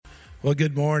Well,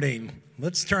 good morning.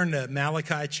 Let's turn to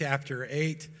Malachi chapter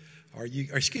 8,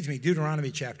 Deuteronomy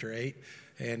chapter 8.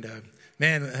 And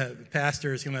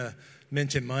pastor is going to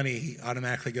mention money. He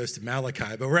automatically goes to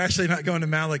Malachi, but we're actually not going to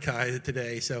Malachi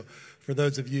today. So for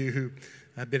those of you who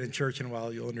have been in church in a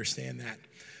while, you'll understand that.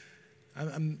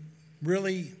 I'm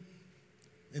really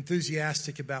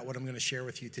enthusiastic about what I'm going to share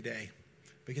with you today,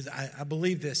 because I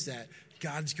believe that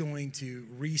God's going to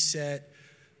reset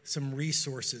some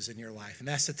resources in your life. And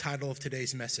that's the title of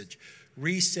today's message,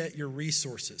 Reset Your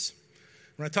Resources.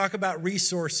 When I talk about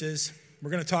resources, we're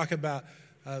going to talk about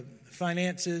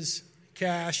finances,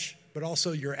 cash, but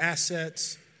also your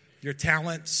assets, your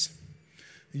talents,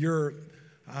 your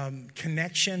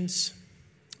connections,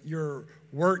 your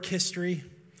work history,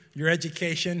 your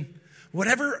education,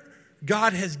 whatever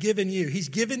God has given you. He's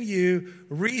given you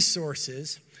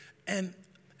resources, and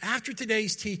after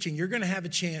today's teaching, you're going to have a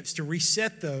chance to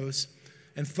reset those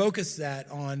and focus that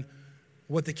on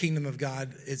what the kingdom of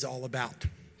God is all about.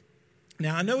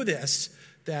 Now, I know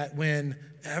that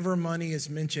whenever money is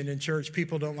mentioned in church,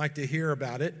 people don't like to hear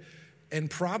about it,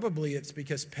 and probably it's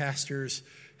because pastors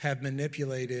have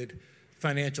manipulated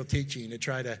financial teaching to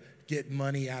try to get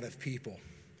money out of people.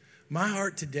 My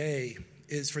heart today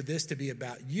is for this to be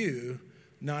about you,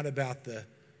 not about the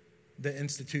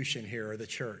institution here or the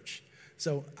church.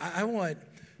 So I want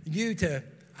you to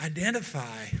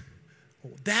identify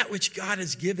that which God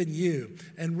has given you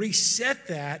and reset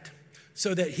that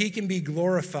so that he can be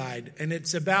glorified. And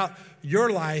it's about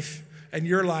your life and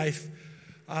your life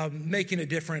making a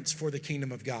difference for the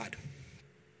kingdom of God.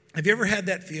 Have you ever had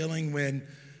that feeling when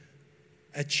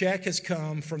a check has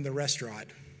come from the restaurant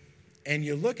and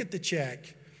you look at the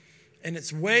check and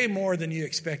it's way more than you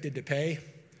expected to pay?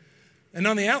 And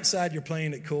on the outside, you're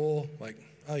playing it cool, like,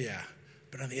 oh yeah.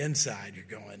 But on the inside, you're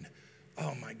going,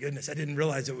 oh my goodness, I didn't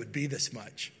realize it would be this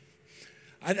much.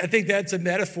 I think that's a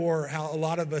metaphor how a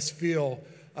lot of us feel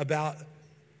about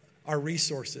our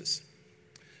resources,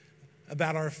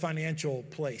 about our financial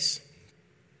place.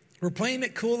 We're playing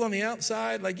it cool on the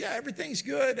outside, like, yeah, everything's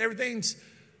good, everything's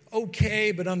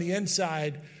okay, but on the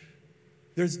inside,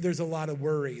 there's a lot of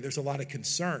worry, there's a lot of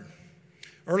concern.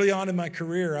 Early on in my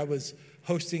career, I was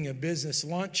hosting a business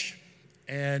lunch,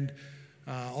 and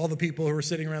all the people who were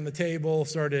sitting around the table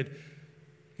started,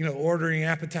 ordering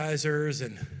appetizers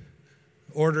and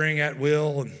ordering at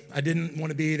will. And I didn't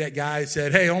want to be that guy who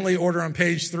said, hey, only order on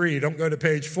page 3, don't go to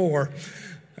page 4.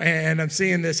 And I'm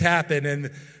seeing this happen.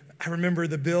 And I remember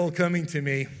the bill coming to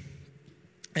me,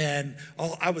 and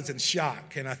I was in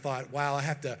shock. And I thought, wow, I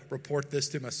have to report this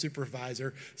to my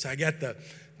supervisor. So I got the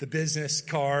business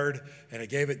card, and I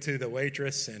gave it to the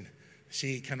waitress, and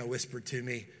she kind of whispered to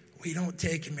me, we don't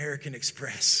take American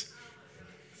Express.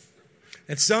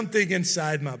 And something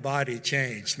inside my body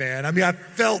changed, man. I mean, I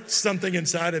felt something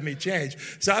inside of me change.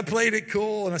 So I played it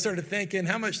cool, and I started thinking,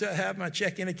 how much do I have in my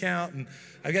checking account? And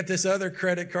I got this other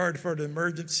credit card for the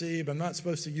emergency, but I'm not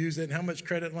supposed to use it. And how much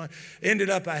credit line?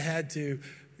 Ended up, I had to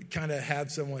kind of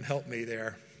have someone help me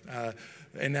there.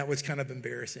 And that was kind of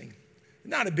embarrassing.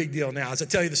 Not a big deal now. As I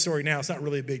tell you the story now, it's not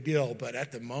really a big deal. But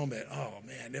at the moment, oh,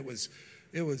 man, it was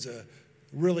a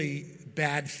really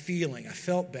bad feeling. I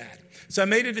felt bad. So I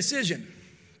made a decision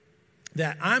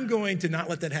that I'm going to not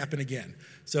let that happen again.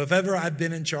 So if ever I've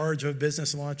been in charge of a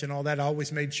business lunch and all that, I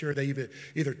always made sure they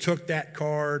either took that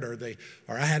card or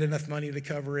I had enough money to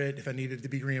cover it if I needed to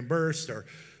be reimbursed, or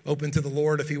open to the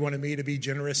Lord if he wanted me to be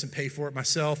generous and pay for it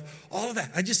myself. All of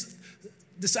that. I just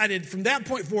decided from that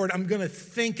point forward, I'm going to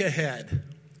think ahead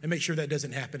and make sure that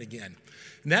doesn't happen again.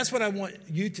 And that's what I want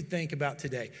you to think about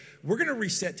today. We're going to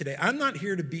reset today. I'm not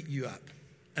here to beat you up.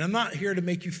 And I'm not here to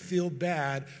make you feel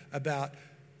bad about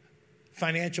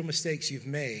financial mistakes you've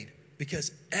made,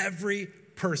 because every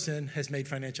person has made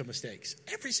financial mistakes.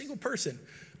 Every single person.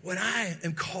 What I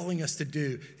am calling us to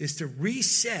do is to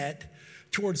reset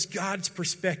towards God's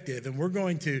perspective, and we're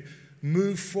going to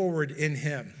move forward in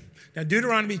him. Now,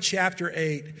 Deuteronomy chapter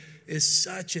 8 is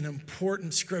such an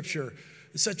important scripture.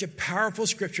 It's such a powerful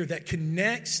scripture that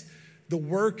connects the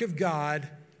work of God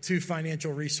to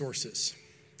financial resources.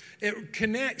 It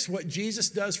connects what Jesus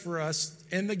does for us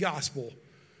in the gospel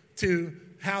to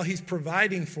how he's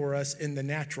providing for us in the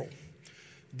natural.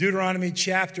 Deuteronomy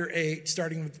chapter 8,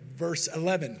 starting with verse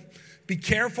 11. Be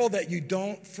careful that you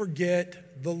don't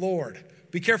forget the Lord.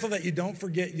 Be careful that you don't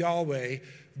forget Yahweh,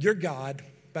 your God,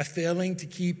 by failing to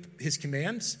keep his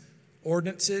commands,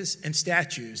 ordinances, and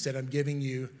statutes that I'm giving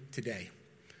you today.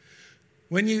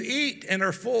 When you eat and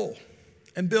are full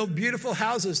and build beautiful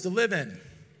houses to live in,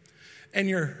 and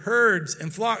your herds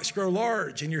and flocks grow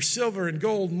large, and your silver and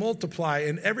gold multiply,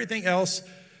 and everything else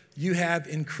you have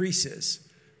increases.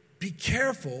 Be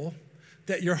careful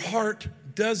that your heart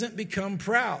doesn't become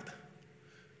proud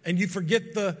and you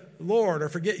forget the Lord or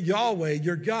forget Yahweh,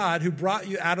 your God, who brought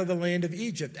you out of the land of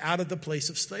Egypt, out of the place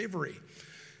of slavery.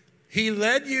 He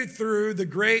led you through the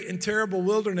great and terrible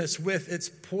wilderness with its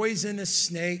poisonous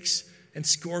snakes and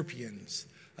scorpions,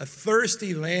 a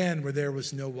thirsty land where there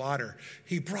was no water.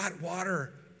 He brought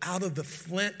water out of the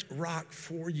flint rock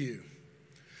for you.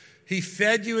 He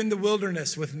fed you in the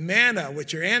wilderness with manna,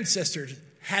 which your ancestors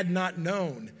had not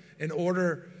known, in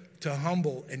order to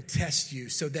humble and test you,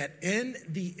 so that in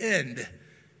the end,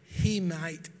 he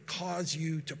might cause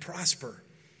you to prosper.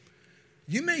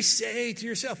 You may say to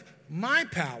yourself, my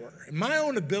power and my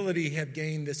own ability have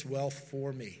gained this wealth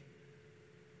for me.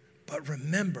 But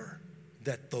remember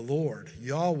that the Lord,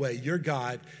 Yahweh, your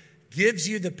God, gives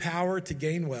you the power to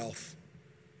gain wealth.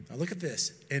 Now look at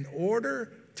this. In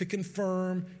order to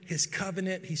confirm his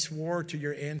covenant he swore to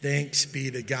your ancestors. Thanks be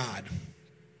to God.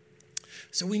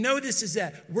 So we know this is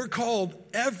that we're called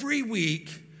every week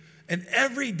and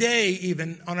every day,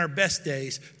 even on our best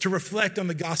days, to reflect on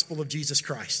the gospel of Jesus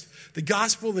Christ. The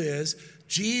gospel is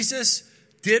Jesus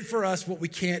did for us what we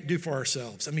can't do for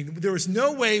ourselves. I mean, there was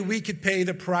no way we could pay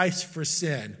the price for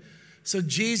sin. So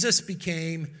Jesus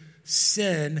became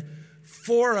sin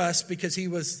for us because he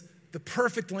was the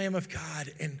perfect Lamb of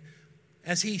God. And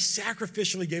as he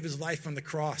sacrificially gave his life on the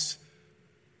cross,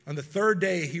 on the third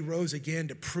day, he rose again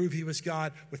to prove he was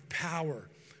God with power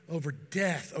over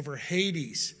death, over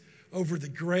Hades, over the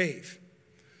grave.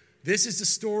 This is the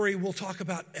story we'll talk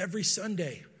about every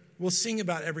Sunday. We'll sing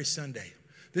about every Sunday.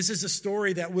 This is a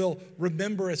story that we'll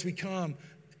remember as we come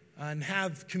and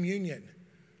have communion.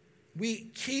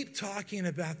 We keep talking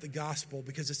about the gospel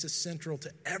because it's central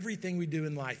to everything we do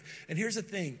in life. And here's the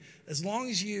thing. As long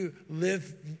as you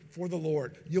live for the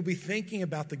Lord, you'll be thinking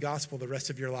about the gospel the rest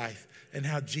of your life and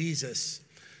how Jesus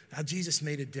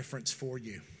made a difference for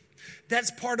you. That's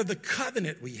part of the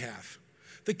covenant we have.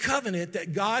 The covenant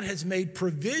that God has made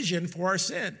provision for our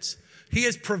sins. He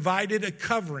has provided a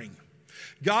covering.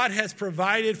 God has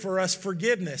provided for us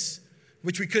forgiveness,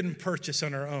 which we couldn't purchase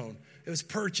on our own. It was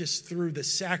purchased through the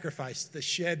sacrifice, the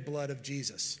shed blood of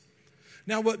Jesus.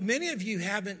 Now, what many of you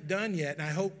haven't done yet, and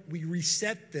I hope we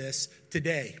reset this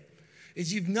today,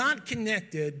 is you've not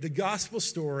connected the gospel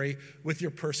story with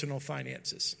your personal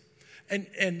finances. And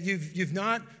you've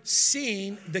not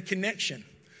seen the connection.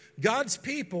 God's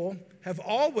people have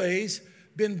always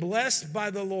been blessed by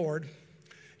the Lord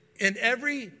in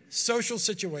every social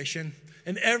situation,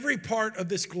 in every part of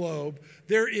this globe.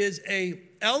 There is an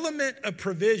element of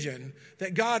provision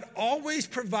that God always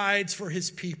provides for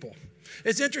his people.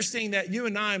 It's interesting that you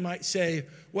and I might say,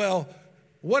 well,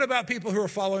 what about people who are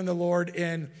following the Lord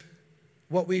in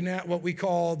what we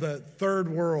call the third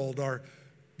world or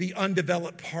the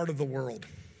undeveloped part of the world?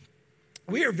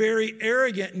 We are very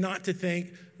arrogant not to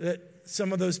think that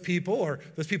some of those people or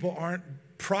those people aren't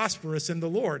prosperous in the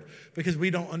Lord because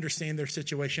we don't understand their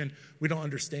situation. We don't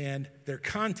understand their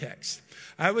context.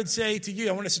 I would say to you,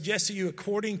 I want to suggest to you,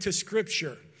 according to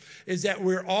Scripture, is that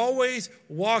we're always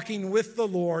walking with the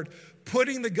Lord,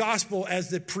 putting the gospel as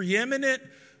the preeminent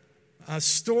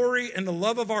story and the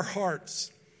love of our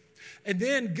hearts. And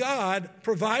then God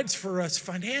provides for us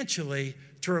financially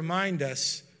to remind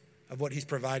us of what he's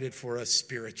provided for us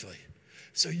spiritually.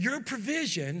 So your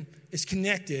provision is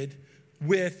connected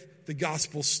with the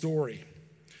gospel story.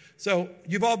 So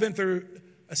you've all been through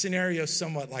a scenario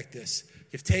somewhat like this.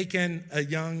 You've taken a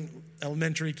young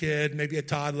elementary kid, maybe a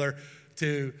toddler,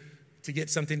 to get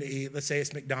something to eat. Let's say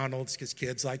it's McDonald's because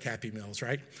kids like Happy Meals,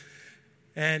 right?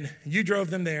 And you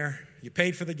drove them there. You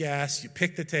paid for the gas. You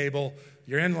picked the table.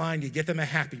 You're in line. You get them a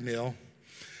Happy Meal.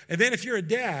 And then if you're a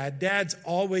dad, dads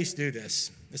always do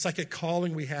this. It's like a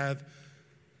calling we have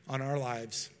on our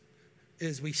lives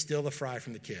is we steal the fry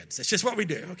from the kids. That's just what we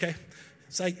do, okay?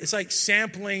 It's like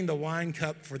sampling the wine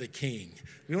cup for the king.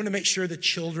 We want to make sure the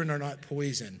children are not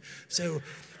poisoned. So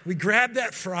we grab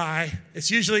that fry.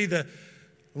 It's usually the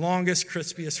longest,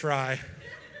 crispiest fry.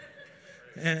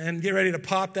 And get ready to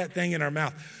pop that thing in our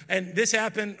mouth. And this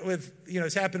happened with,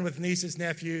 it's happened with nieces,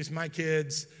 nephews, my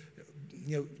kids,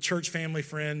 church family,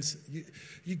 friends.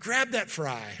 You grab that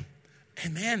fry,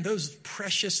 and man, those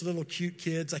precious little cute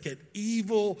kids, like an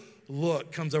evil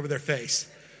look comes over their face.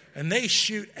 And they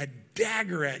shoot a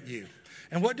dagger at you.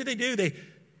 And what do? They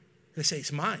say,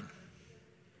 it's mine.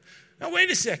 Now, wait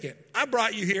a second. I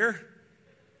brought you here.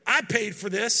 I paid for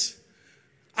this.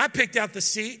 I picked out the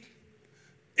seat.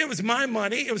 It was my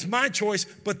money. It was my choice.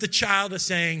 But the child is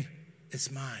saying,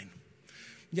 it's mine.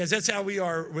 Yes, that's how we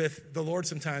are with the Lord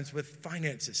sometimes with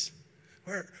finances.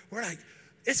 We're like,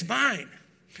 it's mine.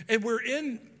 And we're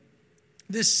in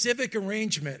this civic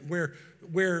arrangement where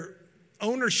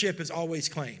ownership is always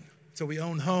claimed. So we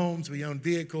own homes, we own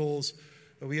vehicles,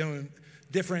 we own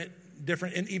different,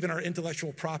 and even our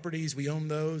intellectual properties, we own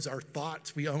those. Our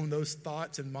thoughts, we own those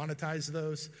thoughts and monetize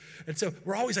those. And so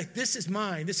we're always like, this is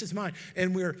mine, this is mine.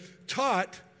 And we're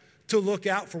taught to look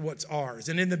out for what's ours.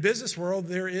 And in the business world,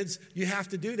 you have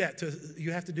to do that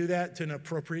to an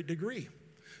appropriate degree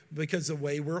because of the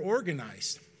way we're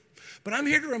organized. But I'm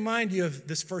here to remind you of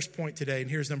this first point today, and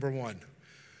here's number one.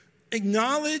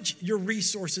 Acknowledge your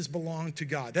resources belong to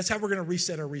God. That's how we're going to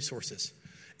reset our resources.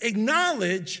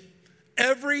 Acknowledge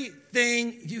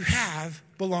everything you have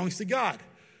belongs to God.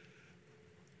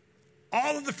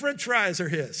 All of the French fries are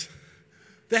His.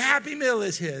 The Happy Meal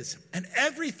is His. And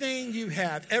everything you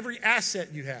have, every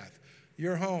asset you have,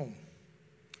 your home,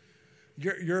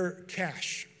 your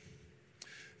cash,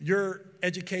 your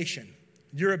education,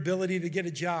 your ability to get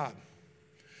a job,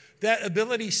 that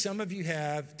ability some of you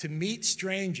have to meet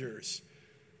strangers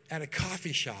at a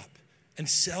coffee shop and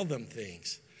sell them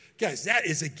things. Guys, that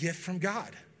is a gift from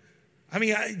God.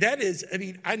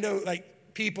 I know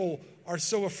like people are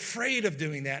so afraid of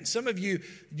doing that. And some of you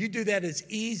do that as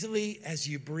easily as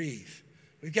you breathe.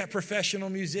 We've got professional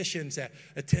musicians that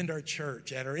attend our church,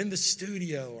 that are in the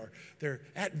studio, or they're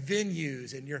at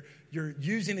venues, and you're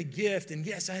using a gift. And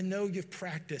yes, I know you've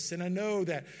practiced, and I know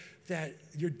that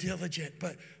you're diligent,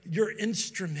 but your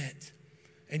instrument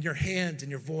and your hands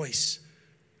and your voice,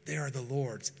 they are the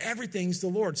Lord's. Everything's the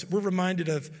Lord's. We're reminded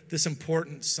of this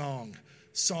important song,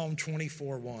 Psalm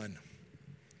 24:1.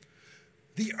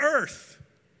 The earth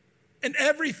and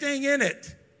everything in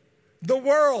it, the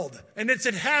world and its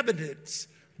inhabitants,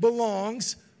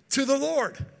 belongs to the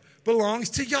Lord, belongs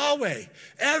to Yahweh.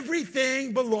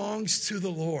 Everything belongs to the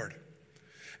Lord.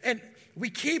 And we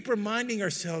keep reminding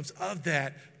ourselves of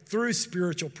that through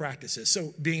spiritual practices.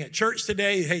 So being at church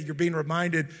today, hey, you're being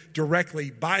reminded directly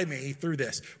by me through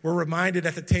this. We're reminded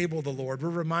at the table of the Lord. We're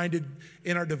reminded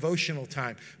in our devotional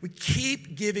time. We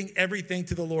keep giving everything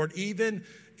to the Lord, even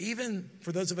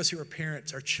for those of us who are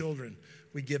parents, our children,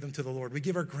 we give them to the Lord. We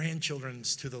give our grandchildren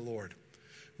to the Lord.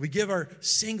 We give our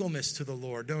singleness to the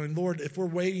Lord, knowing, Lord, if we're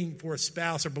waiting for a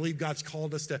spouse or believe God's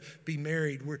called us to be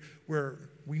married,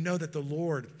 we know that the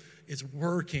Lord is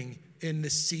working in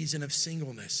this season of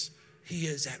singleness. He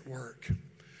is at work.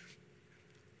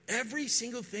 Every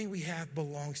single thing we have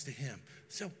belongs to Him.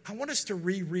 So I want us to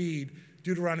reread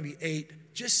Deuteronomy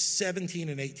 8, just 17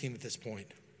 and 18 at this point.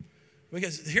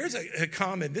 Because here's a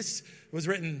comment. This was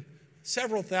written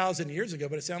several thousand years ago,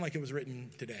 but it sounded like it was written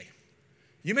today.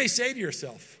 You may say to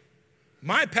yourself,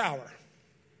 my power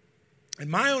and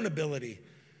my own ability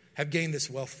have gained this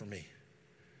wealth for me.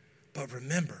 But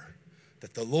remember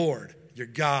that the Lord, your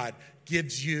God,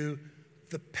 gives you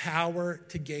the power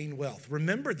to gain wealth.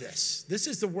 Remember this. This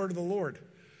is the word of the Lord.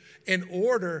 In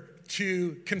order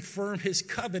to confirm His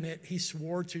covenant He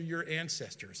swore to your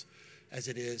ancestors, as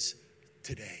it is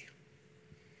today.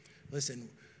 Listen,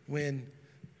 when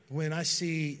I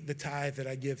see the tithe that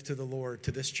I give to the Lord,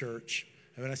 to this church,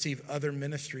 and when I see other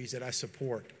ministries that I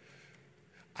support,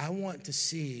 I want to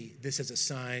see this as a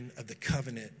sign of the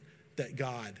covenant that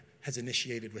God has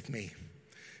initiated with me.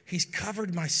 He's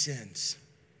covered my sins.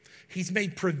 He's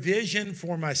made provision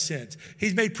for my sins.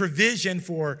 He's made provision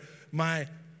for my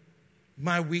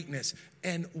weakness.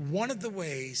 And one of the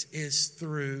ways is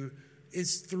through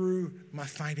my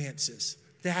finances.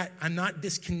 That I'm not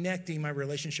disconnecting my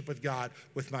relationship with God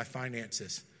with my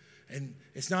finances. And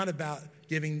it's not about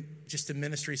giving just to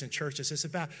ministries and churches. It's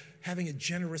about having a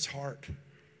generous heart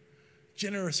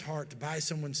to buy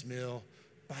someone's meal,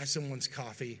 buy someone's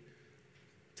coffee,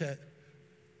 to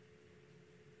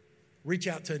reach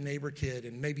out to a neighbor kid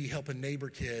and maybe help a neighbor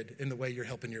kid in the way you're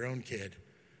helping your own kid.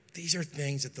 These are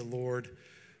things that the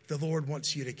Lord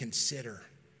wants you to consider.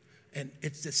 And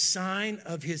it's the sign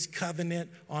of His covenant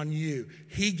on you.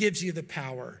 He gives you the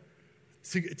power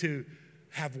to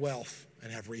have wealth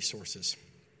and have resources.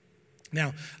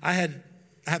 Now, I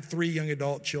have 3 young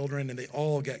adult children, and they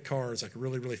all get cars like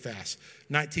really, really fast.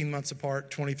 19 months apart,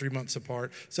 23 months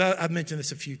apart. So I've mentioned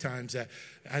this a few times that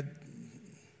I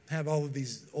have all of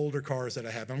these older cars that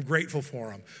I have. I'm grateful for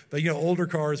them. But, older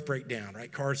cars break down,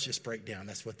 right? Cars just break down.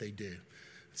 That's what they do.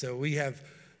 So we have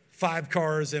 5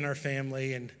 cars in our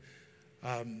family, and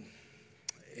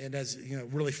as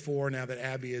really 4 now that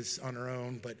Abby is on her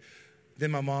own. But then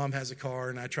my mom has a car,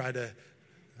 and I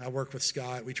work with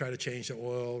Scott. We try to change the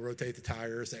oil, rotate the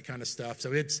tires, that kind of stuff.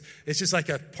 So it's just like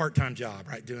a part-time job,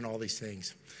 right, doing all these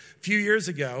things. A few years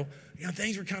ago,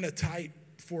 things were kind of tight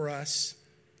for us,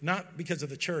 not because of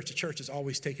the church. The church has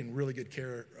always taken really good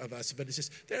care of us, but it's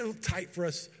just they're a little tight for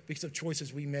us because of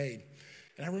choices we made.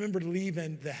 And I remember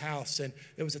leaving the house, and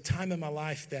there was a time in my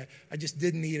life that I just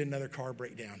didn't need another car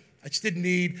breakdown. I just didn't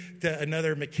need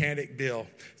another mechanic bill.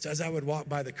 So as I would walk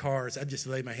by the cars, I'd just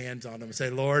lay my hands on them and say,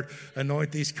 Lord,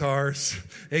 anoint these cars,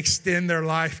 extend their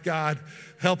life, God.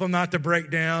 Help them not to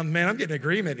break down. Man, I'm getting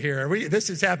agreement here. This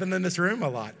has happened in this room a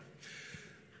lot.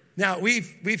 Now,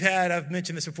 we've had, I've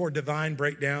mentioned this before, divine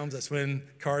breakdowns. That's when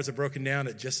cars are broken down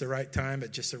at just the right time,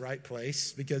 at just the right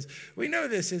place. Because we know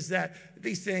this is that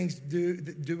these things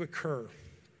do occur.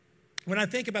 When I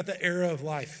think about the era of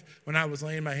life, when I was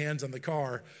laying my hands on the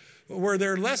car, were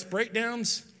there less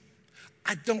breakdowns?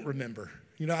 I don't remember.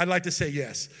 I'd like to say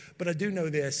yes. But I do know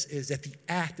this, is that the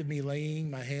act of me laying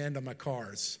my hand on my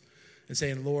cars and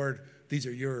saying, Lord, these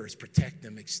are yours. Protect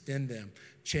them, extend them,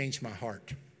 changed my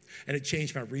heart. And it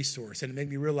changed my resource. And it made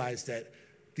me realize that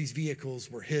these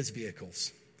vehicles were his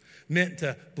vehicles. Meant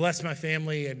to bless my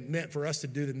family and meant for us to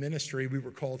do the ministry we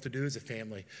were called to do as a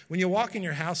family. When you walk in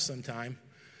your house sometime,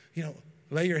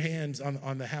 lay your hands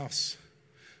on the house.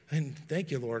 And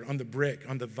thank you, Lord, on the brick,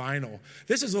 on the vinyl.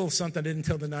 This is a little something I didn't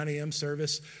tell the 9 a.m.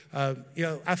 service.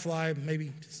 I fly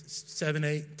maybe 7,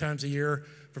 8 times a year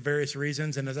for various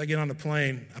reasons. And as I get on the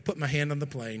plane, I put my hand on the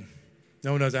plane.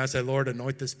 No one knows. I say, Lord,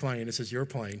 anoint this plane. This is your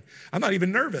plane. I'm not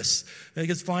even nervous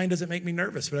because flying doesn't make me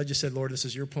nervous. But I just said, Lord, this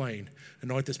is your plane.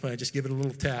 Anoint this plane. I just give it a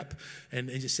little tap and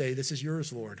just say, this is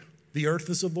yours, Lord. The earth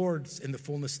is the Lord's and the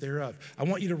fullness thereof. I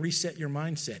want you to reset your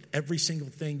mindset. Every single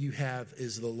thing you have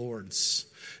is the Lord's.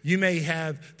 You may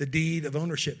have the deed of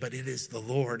ownership, but it is the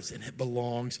Lord's and it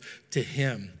belongs to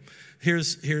him.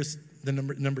 Here's the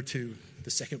number 2,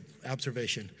 the second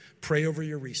observation. Pray over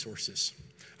your resources.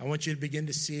 I want you to begin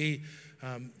to see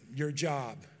your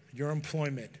job, your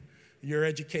employment, your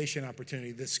education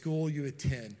opportunity, the school you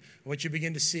attend. I want you to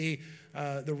begin to see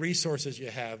the resources you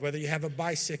have, whether you have a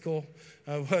bicycle,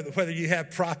 whether you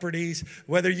have properties,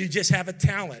 whether you just have a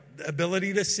talent,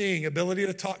 ability to sing, ability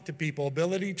to talk to people,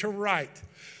 ability to write,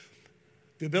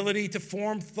 the ability to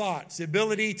form thoughts, the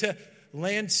ability to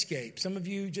landscape. Some of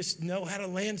you just know how to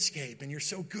landscape and you're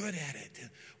so good at it.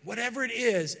 Whatever it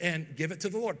is, and give it to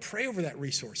the Lord. Pray over that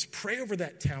resource. Pray over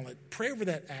that talent. Pray over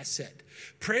that asset.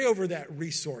 Pray over that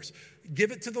resource. Give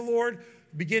it to the Lord.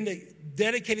 Begin to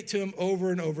dedicate it to him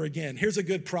over and over again. Here's a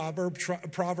good proverb.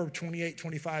 Proverb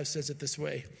 28:25 says it this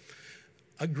way.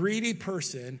 A greedy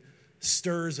person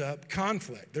stirs up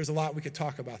conflict. There's a lot we could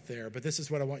talk about there, but this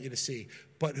is what I want you to see.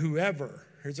 But whoever,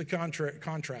 here's a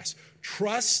contrast,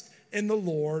 trust in the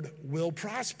Lord will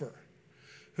prosper.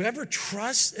 Whoever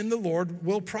trusts in the Lord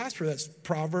will prosper. That's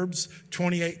Proverbs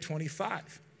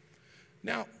 28:25.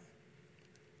 Now,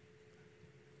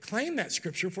 claim that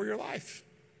scripture for your life.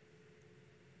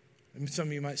 And some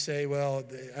of you might say, well,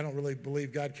 I don't really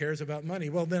believe God cares about money.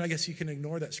 Well, then I guess you can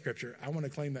ignore that scripture. I want to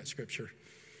claim that scripture.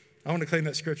 I want to claim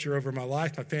that scripture over my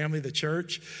life, my family, the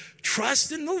church.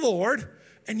 Trust in the Lord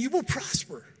and you will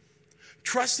prosper.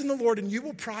 Trust in the Lord and you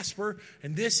will prosper.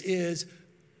 And this is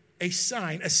a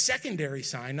sign, a secondary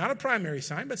sign, not a primary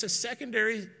sign, but it's a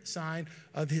secondary sign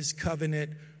of his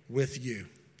covenant with you.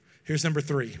 Here's number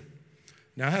 3.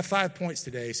 Now, I have 5 points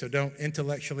today, so don't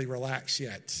intellectually relax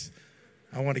yet.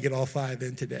 I want to get all 5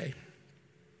 in today.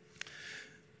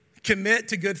 Commit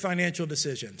to good financial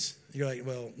decisions. You're like,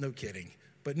 well, no kidding.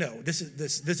 But no, this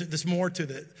is more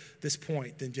to this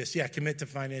point than just, commit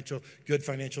to good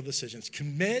financial decisions.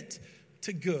 Commit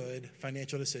to good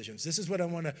financial decisions. This is what I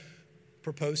want to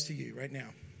propose to you right now,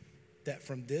 that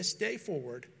from this day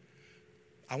forward,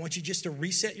 I want you just to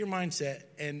reset your mindset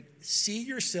and see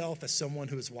yourself as someone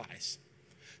who is wise.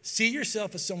 See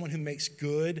yourself as someone who makes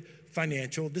good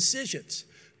financial decisions.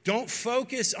 Don't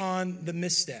focus on the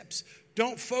missteps.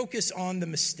 Don't focus on the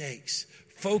mistakes.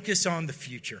 Focus on the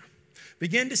future.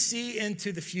 Begin to see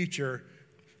into the future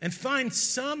and find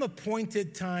some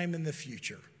appointed time in the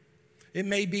future. It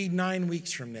may be 9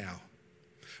 weeks from now,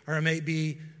 or it may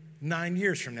be 9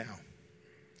 years from now.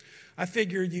 I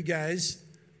figure you guys,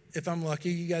 if I'm lucky,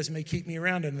 you guys may keep me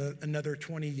around another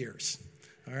 20 years.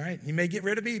 All right? You may get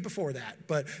rid of me before that,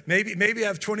 but maybe I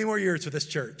have 20 more years with this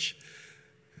church.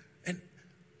 And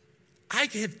I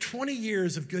have 20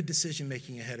 years of good decision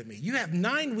making ahead of me. You have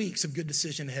 9 weeks of good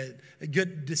decision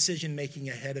making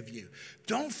ahead of you.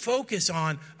 Don't focus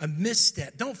on a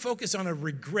misstep. Don't focus on a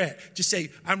regret. Just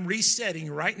say, I'm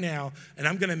resetting right now, and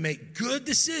I'm going to make good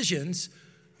decisions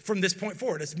from this point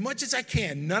forward, as much as I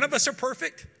can. None of us are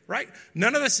perfect, right?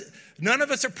 None of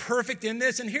us are perfect in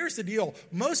this. And here's the deal.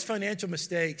 Most financial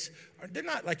mistakes, they're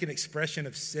not like an expression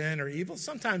of sin or evil.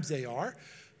 Sometimes they are.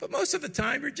 But most of the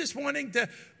time, you're just wanting to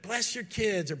bless your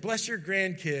kids or bless your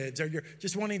grandkids, or you're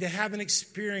just wanting to have an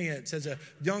experience as a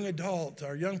young adult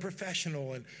or young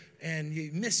professional. and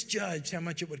you misjudged how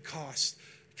much it would cost.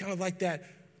 Kind of like that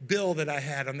bill that I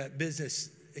had on that business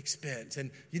expense.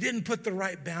 And you didn't put the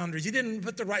right boundaries. You didn't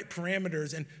put the right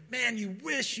parameters. And man, you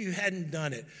wish you hadn't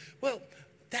done it. Well,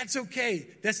 that's okay.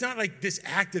 That's not like this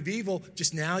act of evil.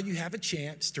 Just now you have a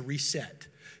chance to reset,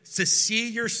 to see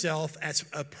yourself as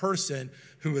a person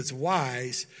who is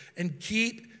wise and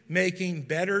keep making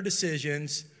better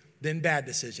decisions than bad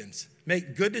decisions.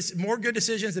 Make more good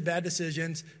decisions than bad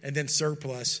decisions, and then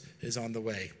surplus is on the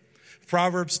way.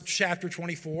 Proverbs chapter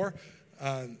 24,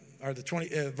 are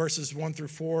the verses 1 through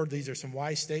 4. These are some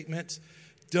wise statements.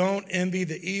 Don't envy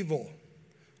the evil.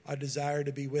 I desire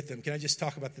to be with them. Can I just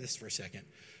talk about this for a second?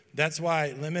 That's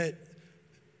why limit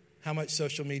how much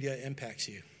social media impacts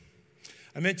you.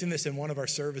 I mentioned this in one of our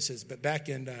services, but back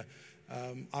in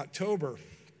October,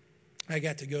 I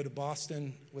got to go to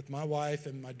Boston with my wife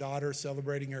and my daughter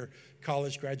celebrating her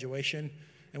college graduation.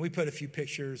 And we put a few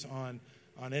pictures on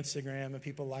Instagram, and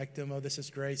people liked them. Oh, this is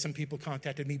great. Some people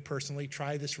contacted me personally.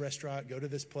 Try this restaurant. Go to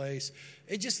this place.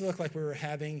 It just looked like we were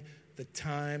having the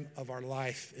time of our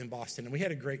life in Boston, and we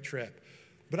had a great trip.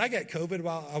 But I got COVID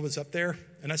while I was up there,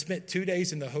 and I spent 2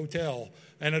 days in the hotel,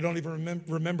 and I don't even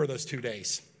remember those 2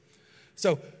 days.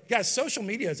 So, guys, social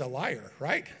media is a liar,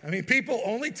 right? I mean, people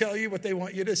only tell you what they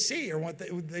want you to see or what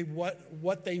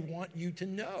they want you to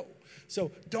know.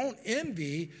 So don't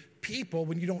envy people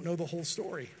when you don't know the whole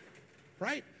story,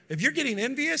 right? If you're getting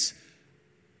envious,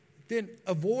 then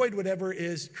avoid whatever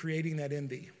is creating that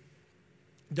envy.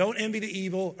 Don't envy the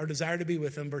evil or desire to be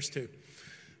with them, verse 2.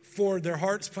 For their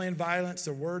hearts plan violence,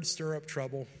 their words stir up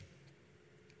trouble.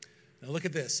 Now look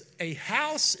at this. A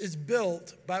house is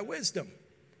built by wisdom,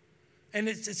 and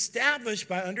it's established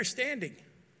by understanding.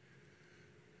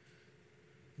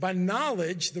 By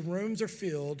knowledge, the rooms are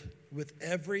filled with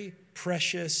every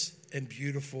precious and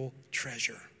beautiful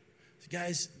treasure. So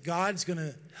guys, God's going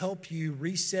to help you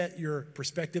reset your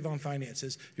perspective on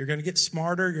finances. You're going to get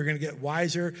smarter. You're going to get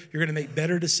wiser. You're going to make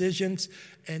better decisions.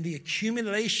 And the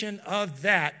accumulation of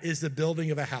that is the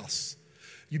building of a house.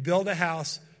 You build a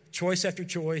house, choice after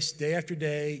choice, day after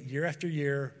day, year after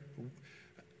year,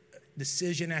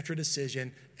 decision after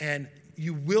decision, and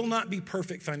you will not be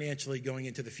perfect financially going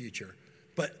into the future.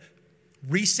 But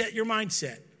reset your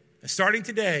mindset. And starting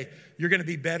today, you're going to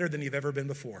be better than you've ever been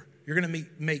before. You're going to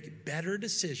make better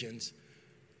decisions,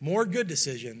 more good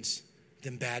decisions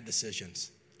than bad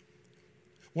decisions.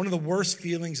 One of the worst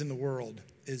feelings in the world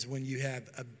is when you have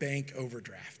a bank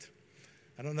overdraft.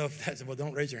 I don't know if that's, well,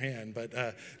 don't raise your hand,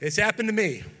 but it's happened to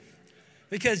me.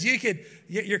 Because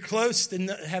you're close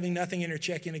to having nothing in your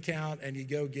checking account, and you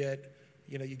go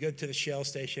to the Shell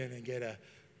station and get a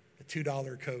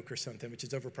 $2 Coke or something, which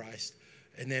is overpriced,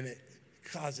 and then it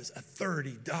causes a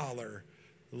 $30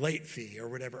 late fee or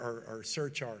whatever, or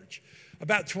surcharge.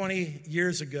 About 20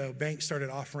 years ago, banks started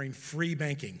offering free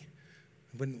banking.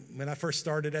 When I first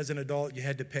started as an adult, you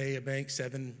had to pay a bank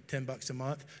 $7-10 a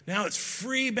month. Now it's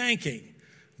free banking,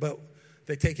 but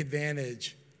they take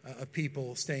advantage of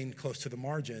people staying close to the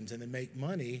margins, and then make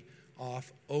money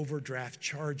off overdraft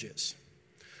charges.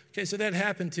 Okay, so that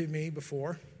happened to me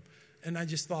before, and I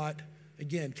just thought,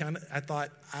 again,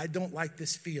 I don't like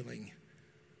this feeling.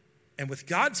 And with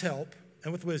God's help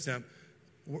and with wisdom,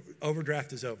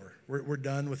 overdraft is over. We're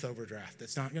done with overdraft.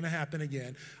 That's not going to happen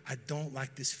again. I don't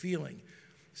like this feeling.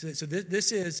 So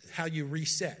this is how you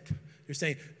reset. You're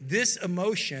saying, this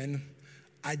emotion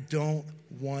I don't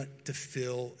want to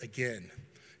feel again.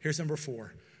 Here's number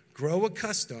 4. Grow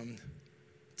accustomed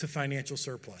to financial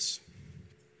surplus.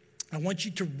 I want you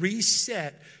to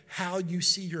reset how you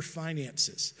see your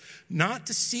finances. Not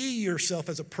to see yourself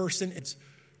as a person, it's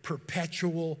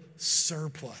perpetual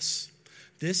surplus.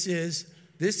 This is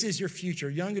your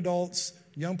future. Young adults,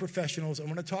 young professionals, I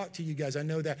want to talk to you guys. I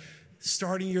know that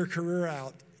starting your career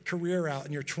out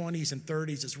in your 20s and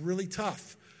 30s is really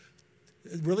tough.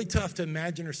 Really tough to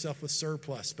imagine yourself with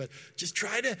surplus, but just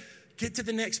try to get to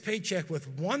the next paycheck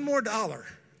with $1 more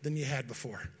than you had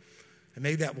before. And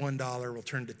maybe that $1 will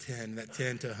turn to 10, that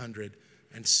 10 to 100,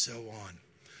 and so on.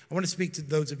 I want to speak to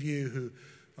those of you who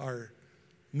are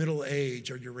middle age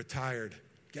or you're retired.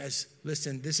 Guys,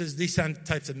 listen, these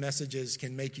types of messages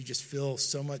can make you just feel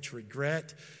so much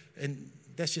regret, and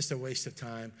that's just a waste of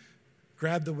time.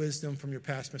 Grab the wisdom from your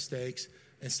past mistakes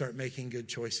and start making good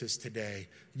choices today.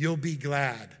 You'll be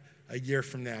glad a year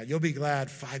from now. You'll be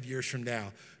glad 5 years from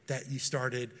now that you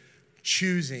started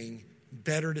choosing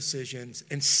better decisions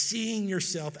and seeing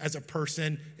yourself as a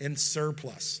person in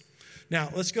surplus. Now,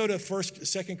 let's go to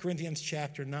 2 Corinthians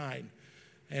chapter 9.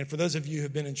 And for those of you who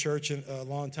have been in church a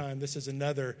long time, this is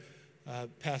another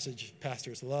passage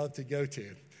pastors love to go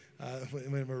to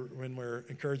when we're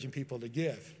encouraging people to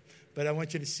give. but I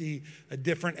want you to see a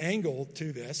different angle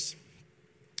to this.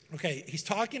 Okay, he's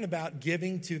talking about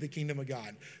giving to the kingdom of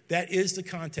God. That is the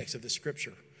context of the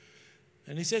scripture.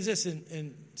 And he says this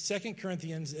in 2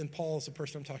 Corinthians, and Paul is the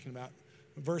person I'm talking about,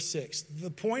 verse 6.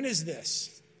 The point is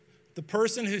this: the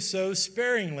person who sows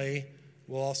sparingly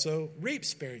will also reap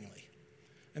sparingly.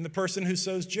 And the person who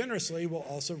sows generously will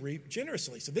also reap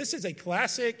generously. So this is a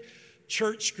classic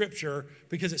church scripture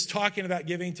because it's talking about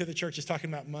giving to the church. It's talking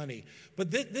about money.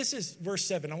 But this is verse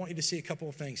 7. I want you to see a couple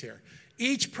of things here.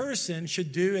 Each person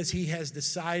should do as he has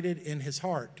decided in his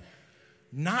heart,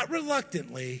 not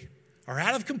reluctantly or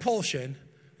out of compulsion.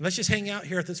 Let's just hang out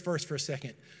here at this verse for a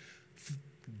second.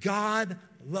 God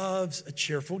loves a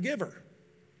cheerful giver.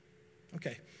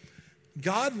 Okay.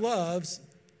 God loves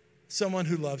someone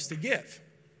who loves to give.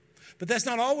 But that's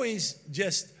not always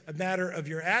just a matter of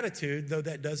your attitude, though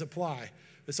that does apply.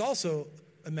 It's also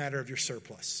a matter of your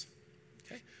surplus.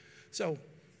 Okay? So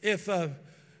if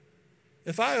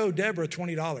I owe Deborah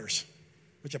 $20,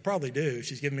 which I probably do,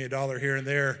 she's given me $1 here and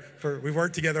there, we've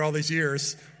worked together all these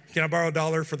years. Can I borrow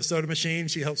 $1 for the soda machine?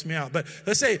 She helps me out. But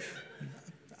let's say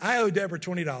I owe Deborah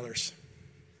 $20,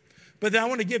 but then I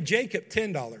want to give Jacob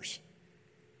 $10.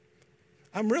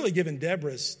 I'm really giving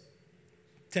Deborah's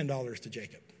 $10 to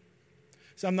Jacob.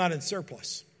 So I'm not in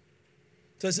surplus.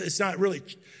 So it's not really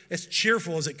as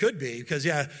cheerful as it could be because,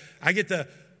 yeah, I get the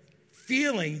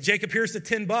feeling, Jacob, here's the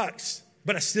 $10,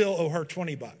 but I still owe her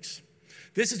 $20.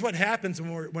 This is what happens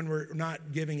when we're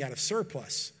not giving out of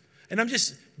surplus. And I'm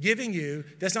just giving you,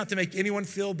 that's not to make anyone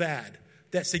feel bad.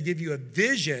 That's to give you a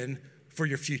vision for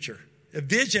your future, a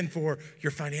vision for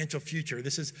your financial future.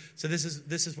 This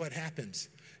is what happens,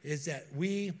 is that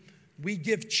we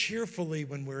give cheerfully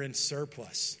when we're in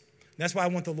surplus. That's why I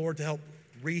want the Lord to help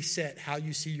reset how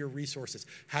you see your resources,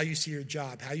 how you see your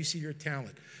job, how you see your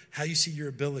talent, how you see your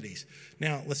abilities.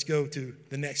 Now, let's go to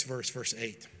the next verse, verse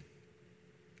 8.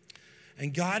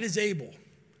 And God is able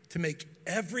to make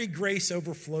every grace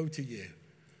overflow to you,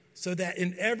 so that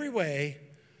in every way,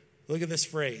 look at this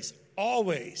phrase,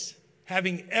 always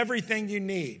having everything you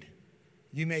need,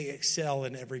 you may excel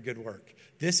in every good work.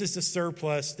 This is the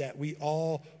surplus that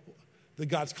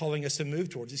God's calling us to move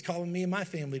towards. He's calling me and my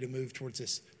family to move towards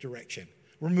this direction.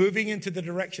 We're moving into the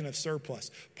direction of surplus.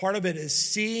 Part of it is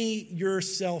see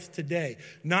yourself today,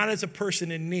 not as a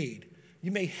person in need.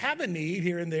 You may have a need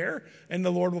here and there, and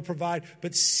the Lord will provide,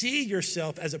 but see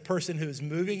yourself as a person who is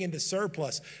moving into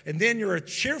surplus. And then you're a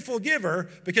cheerful giver,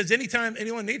 because anytime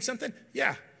anyone needs something,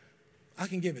 yeah, I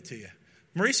can give it to you.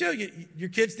 Mauricio, your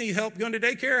kids need help going to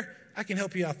daycare? I can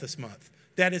help you out this month.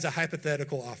 That is a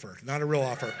hypothetical offer, not a real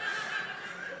offer.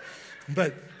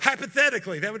 But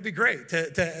hypothetically, that would be great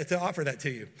to offer that to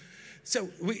you. So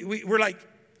we're like,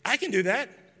 I can do that.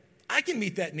 I can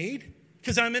meet that need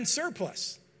because I'm in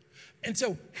surplus. And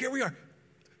so here we are.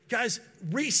 Guys,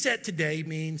 reset today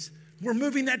means we're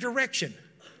moving that direction.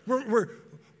 We're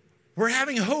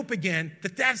having hope again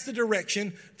that that's the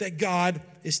direction that God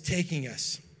is taking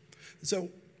us. So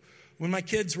when my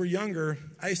kids were younger,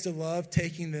 I used to love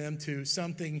taking them to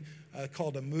something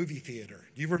called a movie theater.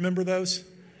 Do you remember those?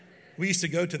 We used to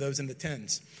go to those in the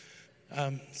 10s.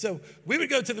 So we would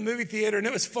go to the movie theater, and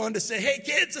it was fun to say, hey,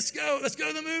 kids, let's go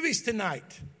to the movies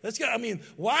tonight. Let's go. I mean,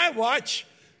 why watch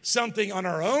something on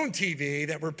our own TV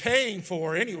that we're paying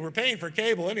for? We're paying for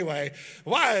cable anyway.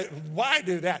 Why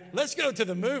do that? Let's go to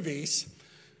the movies,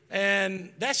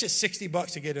 and that's just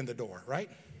 $60 to get in the door, right?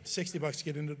 $60 to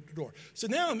get into the door. So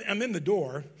now I'm in the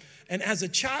door, and as a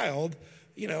child,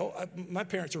 my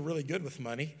parents are really good with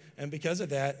money, and because of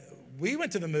that, we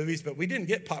went to the movies, but we didn't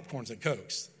get popcorns and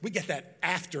Cokes. We get that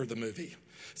after the movie.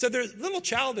 So there's a little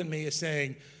child in me is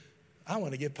saying, I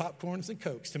want to give popcorns and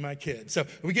Cokes to my kids. So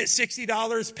we get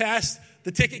 $60 past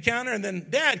the ticket counter, and then,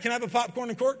 Dad, can I have a popcorn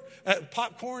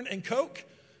and Coke?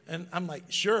 And I'm like,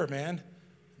 sure, man.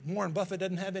 Warren Buffett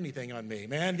doesn't have anything on me,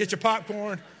 man. Get your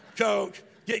popcorn, Coke,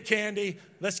 get candy,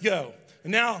 let's go.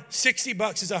 And now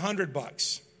 $60 is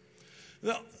 $100.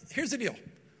 Well, here's the deal.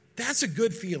 That's a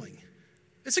good feeling.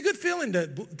 It's a good feeling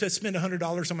to spend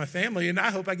 $100 on my family, and I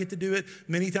hope I get to do it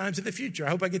many times in the future. I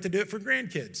hope I get to do it for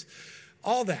grandkids.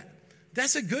 All that.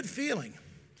 That's a good feeling.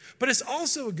 But it's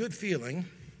also a good feeling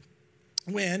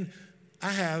when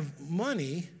I have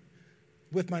money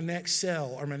with my next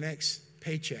sale or my next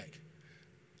paycheck.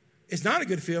 It's not a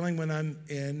good feeling when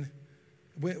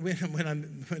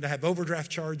when I have overdraft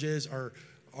charges or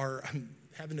I'm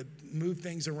having to move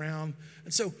things around.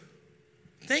 And so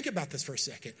think about this for a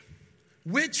second.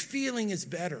 Which feeling is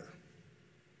better?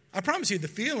 I promise you the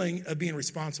feeling of being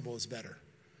responsible is better.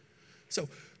 So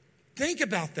think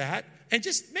about that, and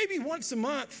just maybe once a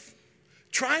month,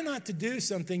 try not to do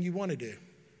something you want to do.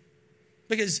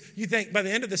 Because you think by the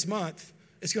end of this month,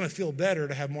 it's going to feel better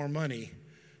to have more money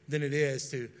than it is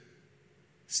to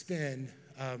spend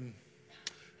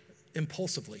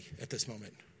impulsively at this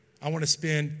moment. I want to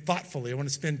spend thoughtfully. I want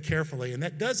to spend carefully. And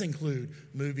that does include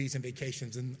movies and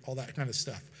vacations and all that kind of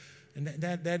stuff. And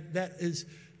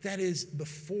that is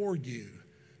before you.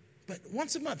 But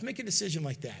once a month, make a decision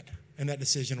like that, and that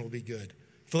decision will be good.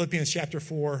 Philippians chapter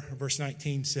 4, verse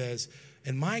 19 says,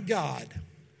 and my God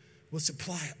will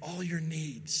supply all your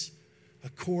needs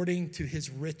according to his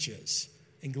riches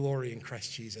and glory in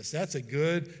Christ Jesus. That's a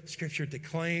good scripture to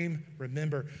claim.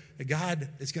 Remember, that God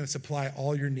is going to supply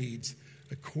all your needs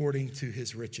according to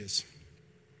his riches.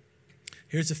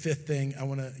 Here's the fifth thing I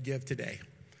want to give today,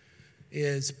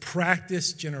 is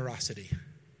practice generosity.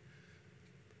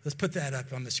 Let's put that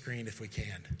up on the screen if we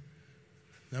can.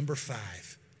 Number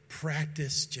 5,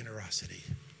 practice generosity.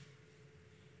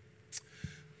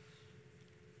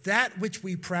 That which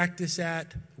we practice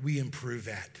at, we improve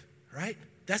at, right?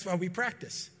 That's why we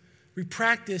practice. We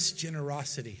practice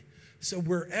generosity. So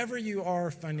wherever you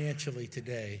are financially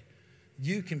today,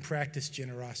 you can practice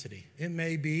generosity. It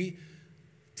may be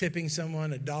tipping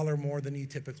someone $1 more than you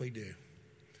typically do.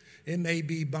 It may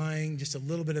be buying just a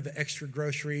little bit of extra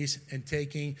groceries and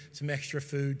taking some extra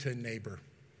food to a neighbor.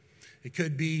 It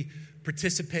could be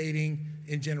participating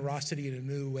in generosity in a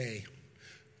new way.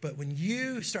 But when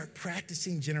you start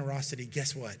practicing generosity,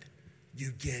 guess what?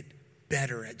 You get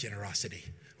better at generosity.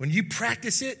 When you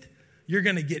practice it, you're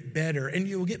going to get better and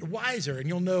you'll get wiser and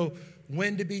you'll know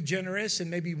when to be generous and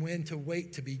maybe when to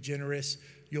wait to be generous.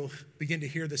 You'll begin to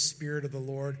hear the Spirit of the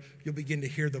Lord. You'll begin to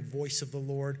hear the voice of the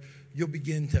Lord. You'll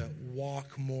begin to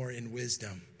walk more in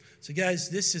wisdom. So guys,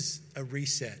 this is a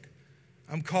reset.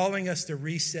 I'm calling us to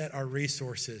reset our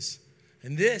resources.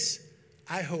 And this,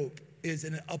 I hope, is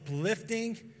an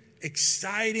uplifting,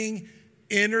 exciting,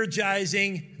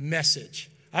 energizing message.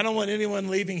 I don't want anyone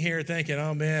leaving here thinking,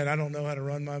 oh man, I don't know how to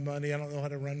run my money. I don't know how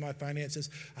to run my finances.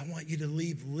 I want you to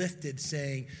leave lifted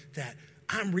saying that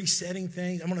I'm resetting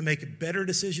things. I'm going to make better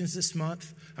decisions this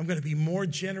month. I'm going to be more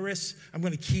generous. I'm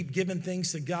going to keep giving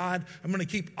things to God. I'm going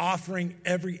to keep offering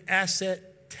every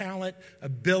asset, talent,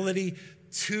 ability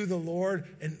to the Lord.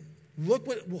 And look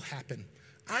what will happen.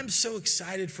 I'm so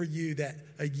excited for you that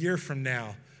a year from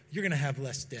now, you're going to have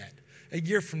less debt. A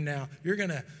year from now, you're going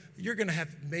to have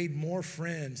made more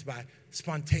friends by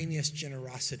spontaneous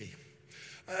generosity.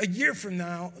 A year from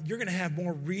now, you're going to have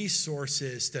more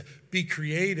resources to be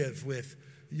creative with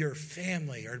your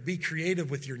family or be creative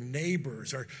with your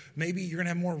neighbors, or maybe you're going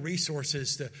to have more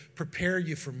resources to prepare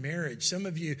you for marriage. Some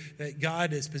of you, that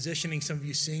God is positioning some of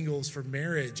you singles for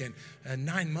marriage, and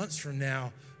 9 months from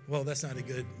now, well, that's not a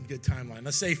good timeline.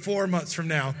 Let's say 4 months from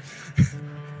now,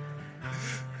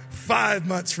 5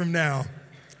 months from now.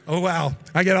 Oh, wow.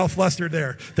 I get all flustered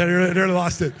there. They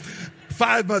lost it.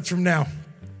 5 months from now,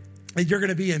 you're going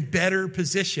to be in better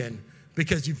position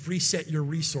because you've reset your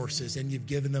resources and you've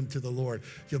given them to the Lord.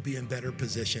 You'll be in better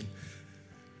position.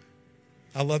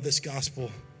 I love this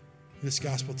gospel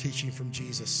teaching from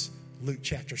Jesus. Luke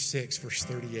chapter 6, verse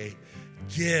 38.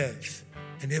 Give,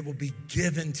 and it will be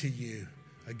given to you.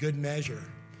 A good measure,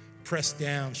 pressed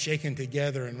down, shaken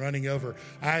together, and running over.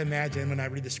 I imagine when I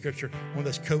read the scripture, one of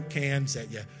those Coke cans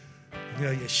that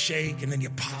you shake and then you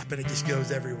pop and it just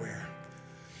goes everywhere.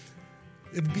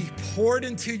 It will be poured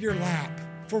into your lap,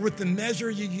 for with the measure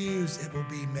you use, it will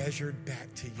be measured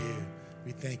back to you.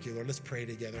 We thank you, Lord. Let's pray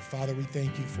together. Father, we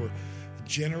thank you for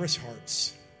generous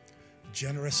hearts,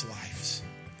 generous lives,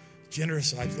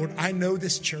 generous lives. Lord, I know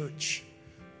this church.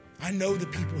 I know the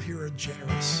people here are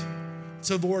generous.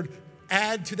 So, Lord,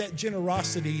 add to that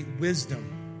generosity wisdom.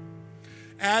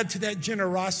 Add to that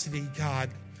generosity, God,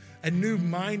 a new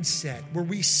mindset where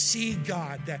we see,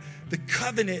 God, that the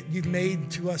covenant you've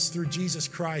made to us through Jesus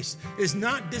Christ is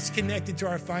not disconnected to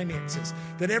our finances.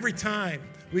 That every time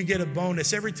we get a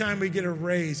bonus, every time we get a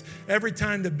raise, every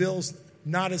time the bill's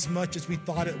not as much as we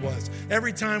thought it was,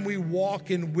 every time we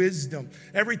walk in wisdom,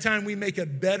 every time we make a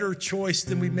better choice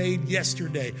than we made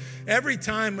yesterday, every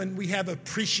time when we have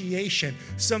appreciation,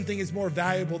 something is more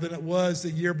valuable than it was the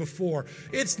year before.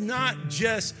 It's not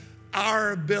just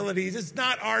our abilities. It's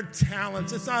not our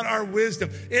talents. It's not our wisdom.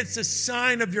 It's a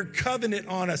sign of your covenant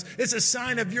on us. It's a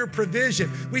sign of your provision.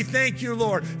 We thank you,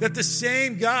 Lord, that the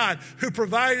same God who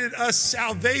provided us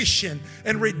salvation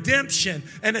and redemption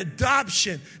and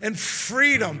adoption and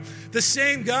freedom, the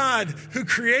same God who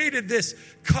created this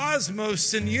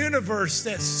cosmos and universe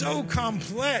that's so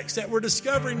complex that we're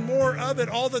discovering more of it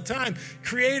all the time.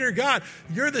 Creator God,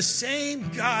 you're the same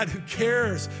God who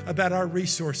cares about our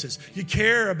resources. You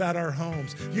care about our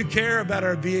homes. You care about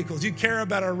our vehicles. You care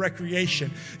about our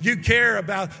recreation. You care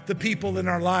about the people in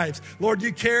our lives. Lord,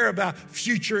 you care about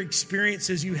future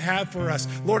experiences you have for us.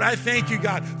 Lord, I thank you,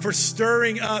 God, for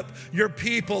stirring up your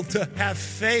people to have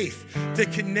faith, to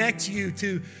connect you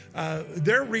to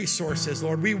their resources,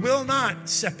 Lord. We will not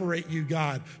separate you,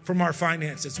 God, from our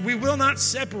finances. We will not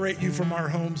separate you from our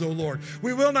homes, oh Lord.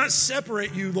 We will not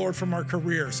separate you, Lord, from our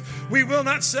careers. We will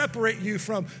not separate you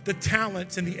from the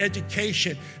talents and the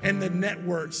education and the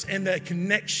networks and the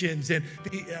connections and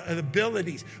the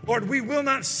abilities. Lord, we will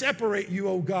not separate you,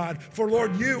 oh God, for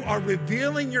Lord, you are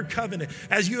revealing your covenant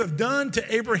as you have done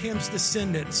to Abraham's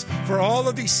descendants for all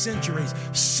of these centuries.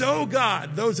 So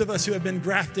God, those of us who have been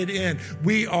grafted in,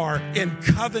 we are in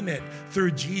covenant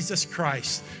through Jesus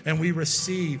Christ, and we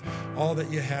receive all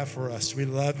that you have for us. We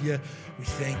love you. We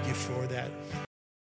thank you for that.